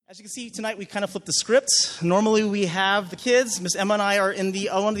As you can see, tonight we kind of flipped the script. Normally we have the kids. Miss Emma and I are in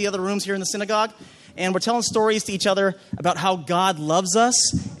one of the other rooms here in the synagogue, and we're telling stories to each other about how God loves us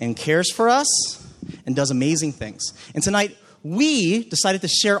and cares for us and does amazing things. And tonight we decided to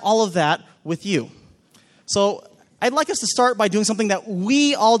share all of that with you. So I'd like us to start by doing something that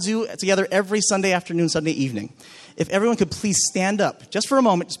we all do together every Sunday afternoon, Sunday evening. If everyone could please stand up, just for a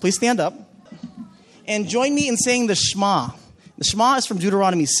moment, just please stand up, and join me in saying the Shema. The Shema is from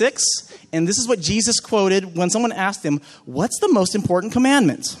Deuteronomy 6, and this is what Jesus quoted when someone asked him, what's the most important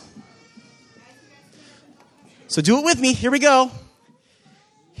commandment? So do it with me. Here we go.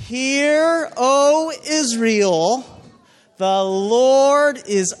 Hear, O Israel, the Lord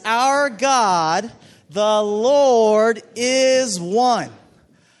is our God. The Lord is one.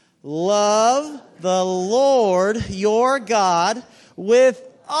 Love the Lord your God with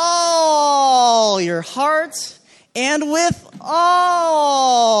all your heart and with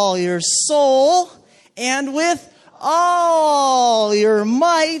all your soul and with all your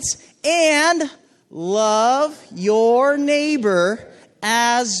might, and love your neighbor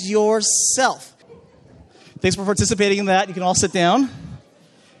as yourself. Thanks for participating in that. You can all sit down.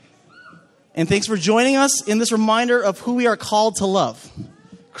 And thanks for joining us in this reminder of who we are called to love.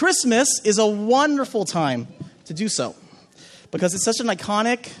 Christmas is a wonderful time to do so because it's such an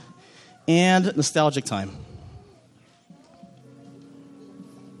iconic and nostalgic time.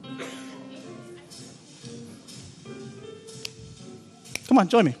 Come on,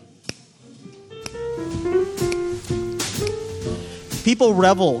 join me. People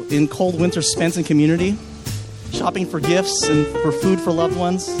revel in cold winter spent in community, shopping for gifts and for food for loved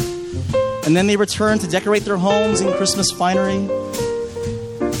ones. And then they return to decorate their homes in Christmas finery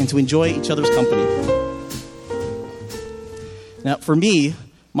and to enjoy each other's company. Now, for me,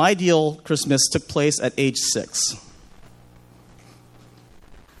 my ideal Christmas took place at age 6.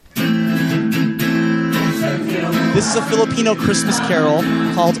 This is a Filipino Christmas carol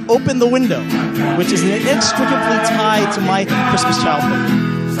called Open the Window, which is inextricably tied to my Christmas childhood.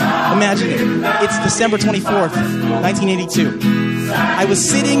 Imagine it. It's December 24th, 1982. I was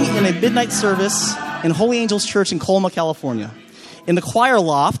sitting in a midnight service in Holy Angels Church in Colma, California, in the choir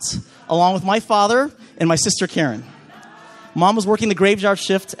loft, along with my father and my sister Karen. Mom was working the graveyard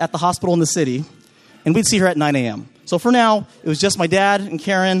shift at the hospital in the city, and we'd see her at 9 a.m. So for now, it was just my dad and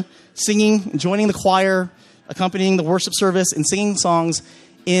Karen singing and joining the choir, accompanying the worship service, and singing songs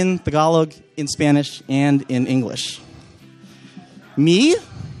in Tagalog, in Spanish, and in English. Me?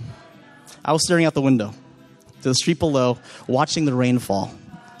 I was staring out the window to the street below, watching the rain fall,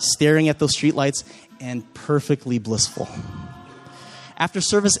 staring at those streetlights, and perfectly blissful. After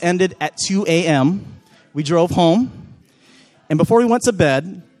service ended at 2 a.m., we drove home, and before we went to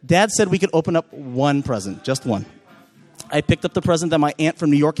bed, Dad said we could open up one present, just one. I picked up the present that my aunt from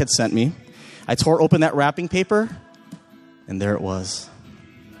New York had sent me. I tore open that wrapping paper, and there it was.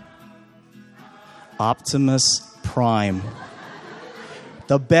 Optimus Prime.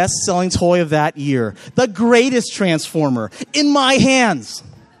 The best-selling toy of that year. The greatest Transformer in my hands.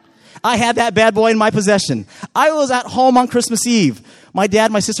 I had that bad boy in my possession. I was at home on Christmas Eve. My dad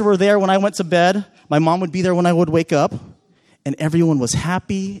and my sister were there when I went to bed. My mom would be there when I would wake up. And everyone was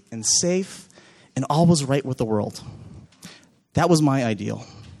happy and safe, and all was right with the world. That was my ideal.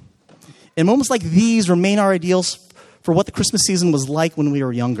 And moments like these remain our ideals for what the Christmas season was like when we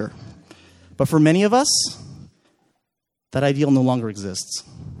were younger. But for many of us, that ideal no longer exists.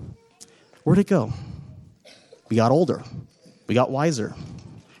 Where'd it go? We got older. We got wiser.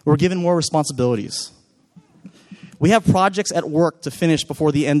 We were given more responsibilities. We have projects at work to finish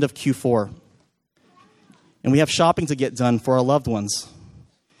before the end of Q4. And we have shopping to get done for our loved ones.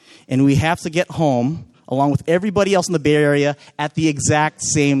 And we have to get home along with everybody else in the Bay Area at the exact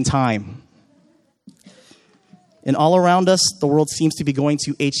same time. And all around us, the world seems to be going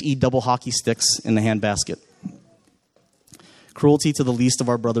to HE double hockey sticks in the handbasket. Cruelty to the least of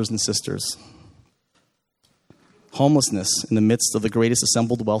our brothers and sisters. Homelessness in the midst of the greatest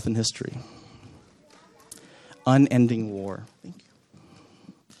assembled wealth in history. Unending war. Thank you.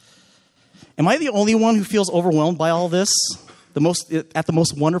 Am I the only one who feels overwhelmed by all this at the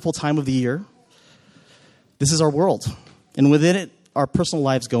most wonderful time of the year? This is our world, and within it, our personal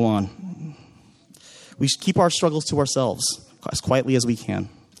lives go on. We should keep our struggles to ourselves as quietly as we can.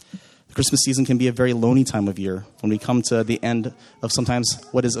 The Christmas season can be a very lonely time of year when we come to the end of sometimes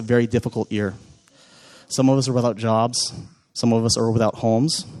what is a very difficult year. Some of us are without jobs. Some of us are without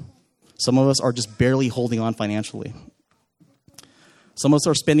homes. Some of us are just barely holding on financially. Some of us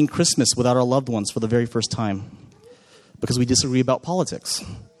are spending Christmas without our loved ones for the very first time because we disagree about politics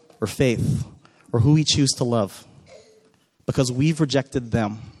or faith or who we choose to love because we've rejected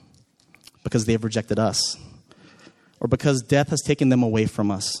them. because they've rejected us, or because death has taken them away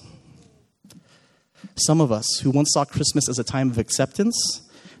from us. Some of us who once saw Christmas as a time of acceptance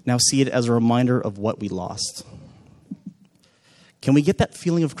now see it as a reminder of what we lost. Can we get that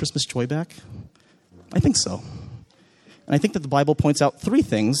feeling of Christmas joy back? I think so. And I think that the Bible points out 3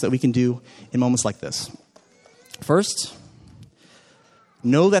 things that we can do in moments like this. First,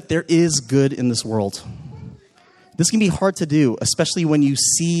 know that there is good in this world. This can be hard to do, especially when you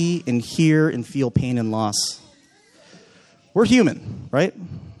see and hear and feel pain and loss. We're human, right?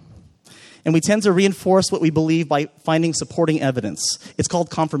 And we tend to reinforce what we believe by finding supporting evidence. It's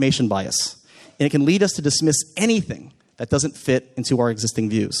called confirmation bias. And it can lead us to dismiss anything that doesn't fit into our existing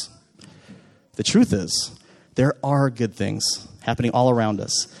views. The truth is, there are good things happening all around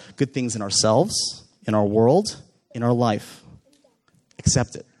us. Good things in ourselves, in our world, in our life.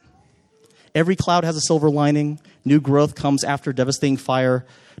 Accept it. Every cloud has a silver lining. New growth comes after devastating fire.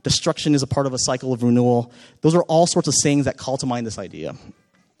 Destruction is a part of a cycle of renewal. Those are all sorts of sayings that call to mind this idea.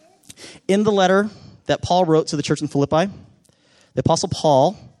 In the letter that Paul wrote to the church in Philippi, the Apostle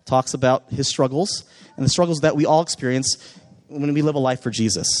Paul talks about his struggles and the struggles that we all experience when we live a life for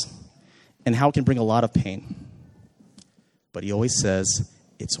Jesus and how it can bring a lot of pain. But he always says,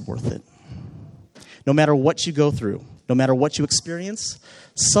 it's worth it. No matter what you go through, no matter what you experience,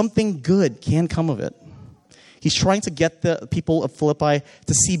 something good can come of it. He's trying to get the people of Philippi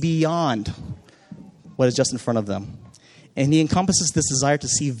to see beyond what is just in front of them. And he encompasses this desire to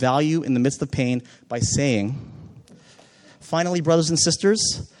see value in the midst of pain by saying, finally, brothers and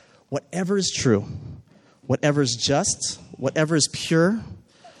sisters, whatever is true, whatever is just, whatever is pure,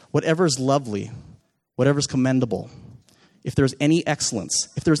 whatever is lovely, whatever is commendable, if there's any excellence,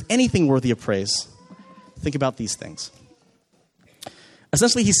 if there's anything worthy of praise, think about these things.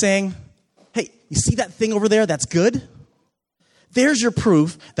 Essentially, he's saying, hey, you see that thing over there that's good? There's your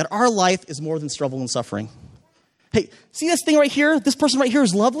proof that our life is more than struggle and suffering. Hey, see this thing right here? This person right here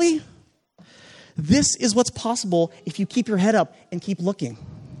is lovely? This is what's possible if you keep your head up and keep looking.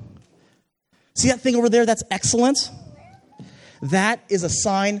 See that thing over there that's excellent? That is a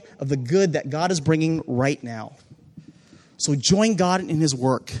sign of the good that God is bringing right now. So join God in his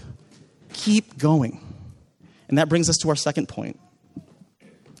work. Keep going. And that brings us to our second point.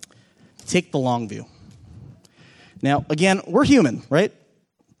 Take the long view. Now, again, we're human, right?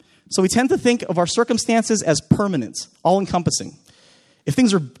 So we tend to think of our circumstances as permanent, all-encompassing. If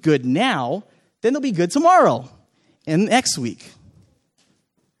things are good now, then they'll be good tomorrow and next week.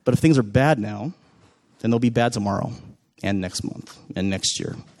 But if things are bad now, then they'll be bad tomorrow and next month and next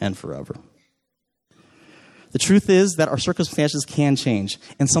year and forever. The truth is that our circumstances can change,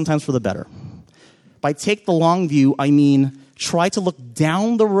 and sometimes for the better. By take the long view, I mean try to look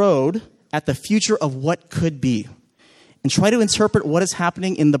down the road at the future of what could be, and try to interpret what is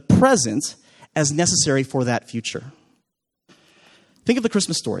happening in the present as necessary for that future. Think of the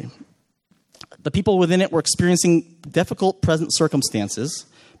Christmas story. The people within it were experiencing difficult present circumstances,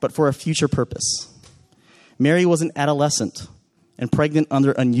 but for a future purpose. Mary was an adolescent and pregnant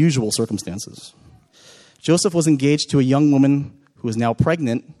under unusual circumstances. Joseph was engaged to a young woman who was now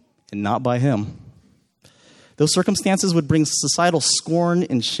pregnant, and not by him. Those circumstances would bring societal scorn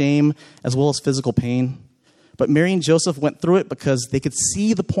and shame, as well as physical pain. But Mary and Joseph went through it because they could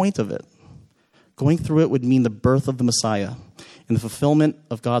see the point of it. Going through it would mean the birth of the Messiah and the fulfillment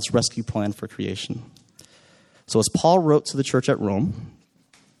of God's rescue plan for creation. So as Paul wrote to the church at Rome,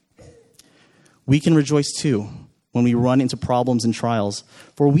 we can rejoice too when we run into problems and trials,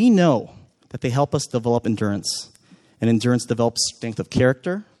 for we know that they help us develop endurance. And endurance develops strength of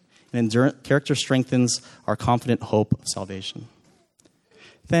character, and character strengthens our confident hope of salvation.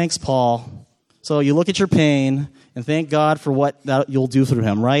 Thanks, Paul. So you look at your pain and thank God for what that you'll do through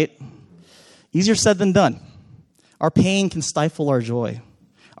him, right? Easier said than done. Our pain can stifle our joy.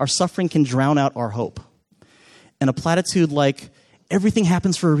 Our suffering can drown out our hope. And a platitude like, everything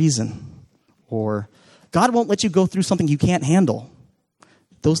happens for a reason, or God won't let you go through something you can't handle,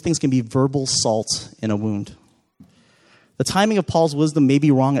 those things can be verbal salt in a wound. The timing of Paul's wisdom may be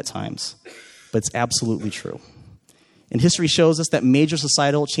wrong at times, but it's absolutely true. And history shows us that major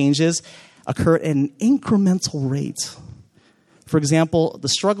societal changes occur at an incremental rate. For example, the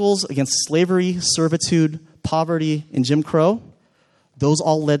struggles against slavery, servitude, poverty, and Jim Crow, those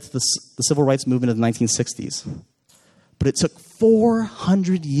all led to the civil rights movement of the 1960s. But it took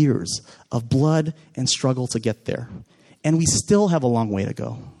 400 years of blood and struggle to get there. And we still have a long way to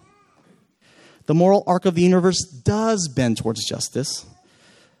go. The moral arc of the universe does bend towards justice,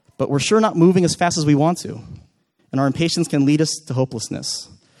 but we're sure not moving as fast as we want to. And our impatience can lead us to hopelessness.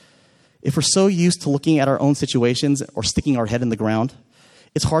 If we're so used to looking at our own situations or sticking our head in the ground,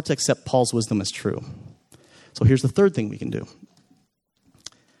 it's hard to accept Paul's wisdom as true. So here's the third thing we can do.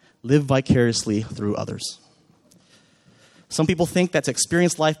 Live vicariously through others. Some people think that to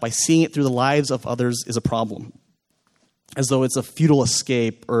experience life by seeing it through the lives of others is a problem, as though it's a futile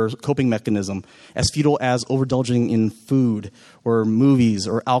escape or coping mechanism, as futile as overindulging in food or movies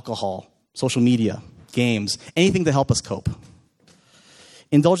or alcohol, social media, games, anything to help us cope.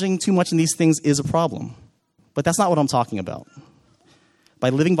 Indulging too much in these things is a problem, but that's not what I'm talking about. By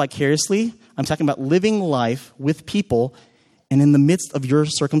living vicariously, I'm talking about living life with people and in the midst of your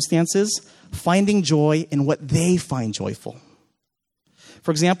circumstances, finding joy in what they find joyful.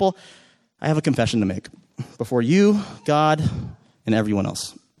 For example, I have a confession to make before you, God, and everyone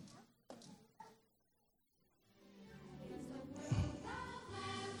else.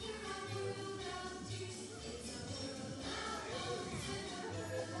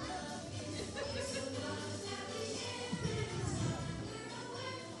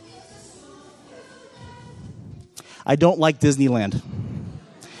 I don't like Disneyland.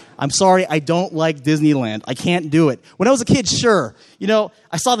 I'm sorry, I don't like Disneyland. I can't do it. When I was a kid, sure.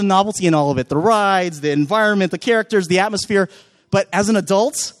 I saw the novelty in all of it. The rides, the environment, the characters, the atmosphere. But as an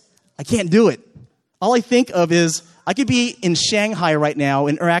adult, I can't do it. All I think of is I could be in Shanghai right now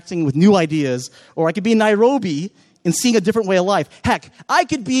interacting with new ideas, or I could be in Nairobi and seeing a different way of life. Heck, I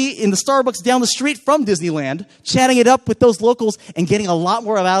could be in the Starbucks down the street from Disneyland, chatting it up with those locals and getting a lot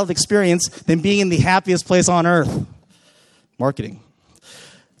more out of the experience than being in the happiest place on earth. Marketing.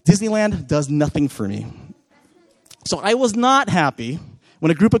 Disneyland does nothing for me. So I was not happy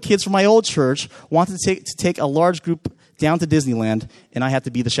when a group of kids from my old church wanted to take a large group down to Disneyland, and I had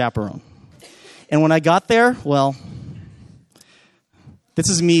to be the chaperone. And when I got there, well, this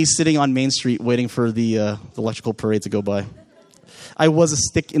is me sitting on Main Street waiting for the electrical parade to go by. I was a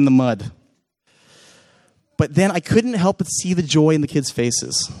stick in the mud. But then I couldn't help but see the joy in the kids'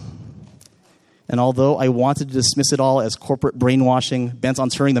 faces. And although I wanted to dismiss it all as corporate brainwashing, bent on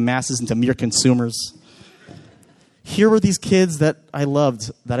turning the masses into mere consumers, here were these kids that I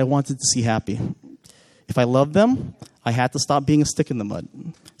loved, that I wanted to see happy. If I loved them, I had to stop being a stick in the mud,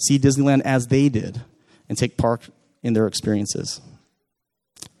 see Disneyland as they did, and take part in their experiences.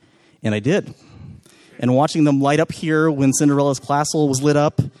 And I did. And watching them light up here when Cinderella's castle was lit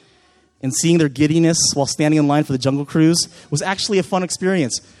up, and seeing their giddiness while standing in line for the Jungle Cruise was actually a fun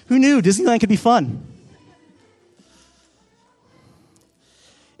experience. Who knew Disneyland could be fun?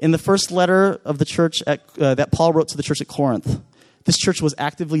 In the first letter of the church that Paul wrote to the church at Corinth, this church was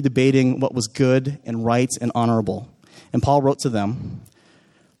actively debating what was good and right and honorable. And Paul wrote to them,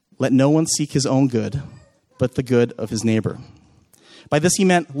 "Let no one seek his own good, but the good of his neighbor." By this he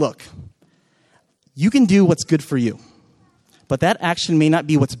meant, look, you can do what's good for you, but that action may not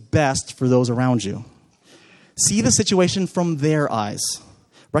be what's best for those around you. See the situation from their eyes.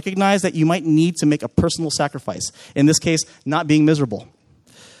 Recognize that you might need to make a personal sacrifice. In this case, not being miserable,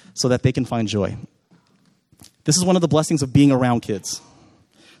 so that they can find joy. This is one of the blessings of being around kids.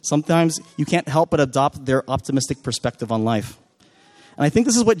 Sometimes you can't help but adopt their optimistic perspective on life. And I think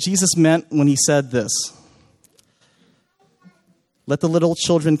this is what Jesus meant when he said this: "Let the little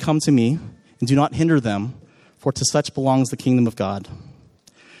children come to me, and do not hinder them, for to such belongs the kingdom of God.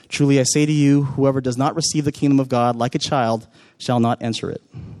 Truly I say to you, whoever does not receive the kingdom of God like a child shall not enter it."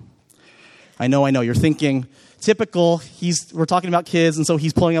 I know. You're thinking, typical, we're talking about kids, and so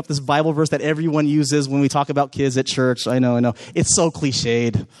he's pulling up this Bible verse that everyone uses when we talk about kids at church. I know. It's so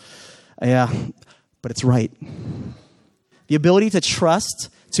cliched. Yeah, but it's right. The ability to trust,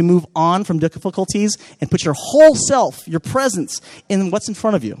 to move on from difficulties, and put your whole self, your presence, in what's in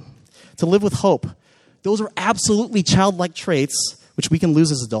front of you. To live with hope. Those are absolutely childlike traits which we can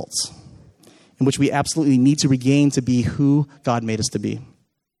lose as adults, and which we absolutely need to regain to be who God made us to be.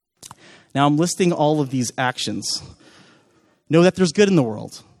 Now, I'm listing all of these actions. Know that there's good in the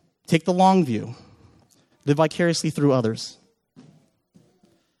world. Take the long view. Live vicariously through others.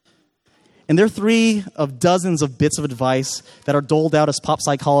 And there are 3 of dozens of bits of advice that are doled out as pop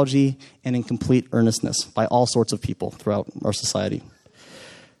psychology and in complete earnestness by all sorts of people throughout our society.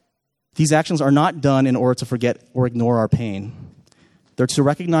 These actions are not done in order to forget or ignore our pain. They're to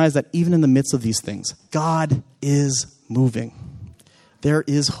recognize that even in the midst of these things, God is moving. There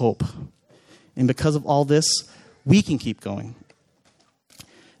is hope. And because of all this, we can keep going.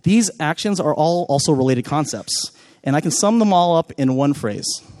 These actions are all also related concepts, and I can sum them all up in one phrase.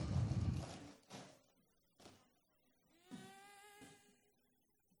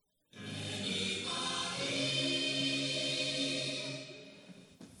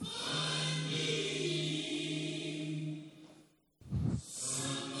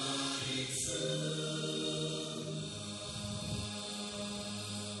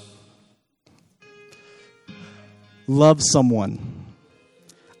 love someone.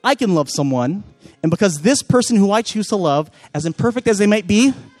 I can love someone, and because this person who I choose to love, as imperfect as they might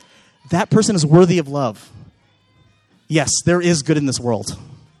be, that person is worthy of love. Yes, there is good in this world.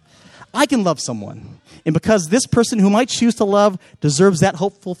 I can love someone, and because this person whom I choose to love deserves that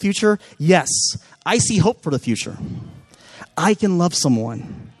hopeful future, yes, I see hope for the future. I can love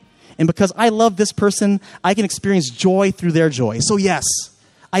someone, and because I love this person, I can experience joy through their joy. So yes,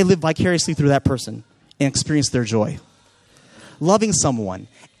 I live vicariously through that person and experience their joy. Loving someone,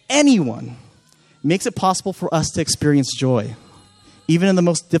 anyone, makes it possible for us to experience joy, even in the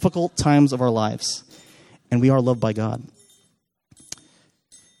most difficult times of our lives. And we are loved by God.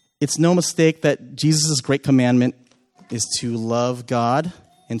 It's no mistake that Jesus' great commandment is to love God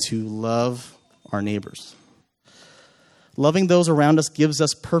and to love our neighbors. Loving those around us gives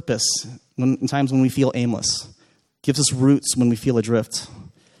us purpose in times when we feel aimless, gives us roots when we feel adrift,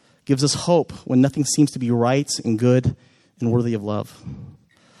 gives us hope when nothing seems to be right and good and worthy of love.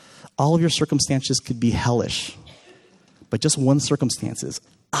 All of your circumstances could be hellish, but just one circumstance is,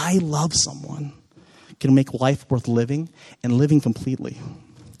 I love someone, can make life worth living and living completely.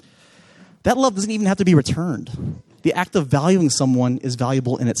 That love doesn't even have to be returned. The act of valuing someone is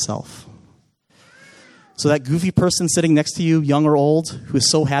valuable in itself. So that goofy person sitting next to you, young or old, who is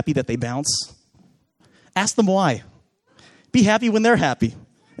so happy that they bounce, ask them why. Be happy when they're happy.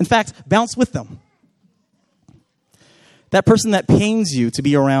 In fact, bounce with them. That person that pains you to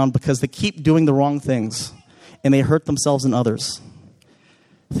be around because they keep doing the wrong things and they hurt themselves and others.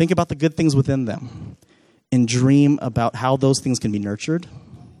 Think about the good things within them and dream about how those things can be nurtured.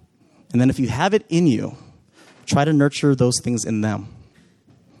 And then if you have it in you, try to nurture those things in them.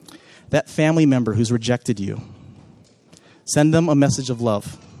 That family member who's rejected you, send them a message of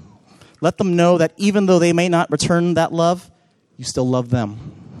love. Let them know that even though they may not return that love, you still love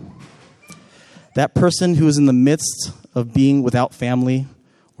them. That person who is in the midst of being without family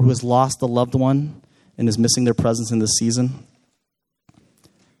or who has lost a loved one and is missing their presence in this season,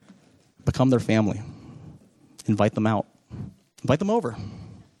 become their family. Invite them out. Invite them over.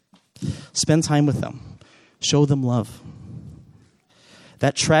 Spend time with them. Show them love.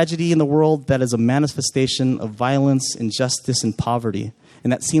 That tragedy in the world that is a manifestation of violence, injustice, and poverty,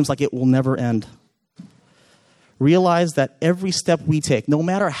 and that seems like it will never end. Realize that every step we take, no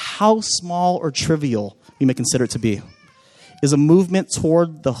matter how small or trivial we may consider it to be, is a movement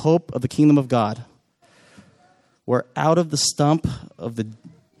toward the hope of the kingdom of God, where out of the stump of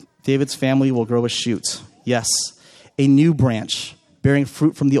David's family will grow a shoot. Yes, a new branch bearing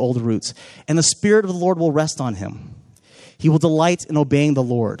fruit from the old roots. And the Spirit of the Lord will rest on him. He will delight in obeying the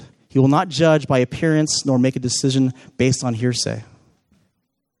Lord. He will not judge by appearance nor make a decision based on hearsay.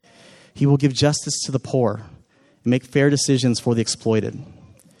 He will give justice to the poor and make fair decisions for the exploited.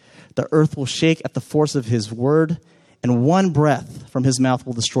 The earth will shake at the force of his word, and one breath from his mouth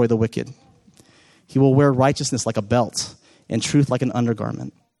will destroy the wicked. He will wear righteousness like a belt and truth like an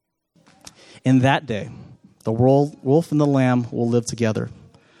undergarment. In that day, the wolf and the lamb will live together.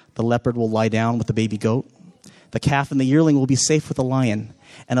 The leopard will lie down with the baby goat. The calf and the yearling will be safe with the lion,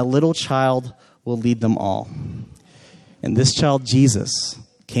 and a little child will lead them all. And this child, Jesus,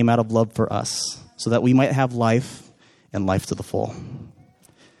 came out of love for us, so that we might have life and life to the full.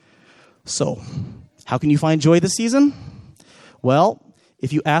 So, how can you find joy this season? Well,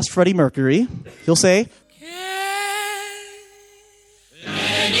 if you ask Freddie Mercury, he'll say, "Can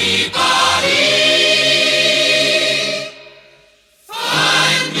anybody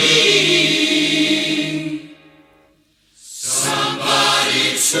find me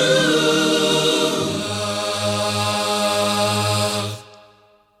somebody to love?"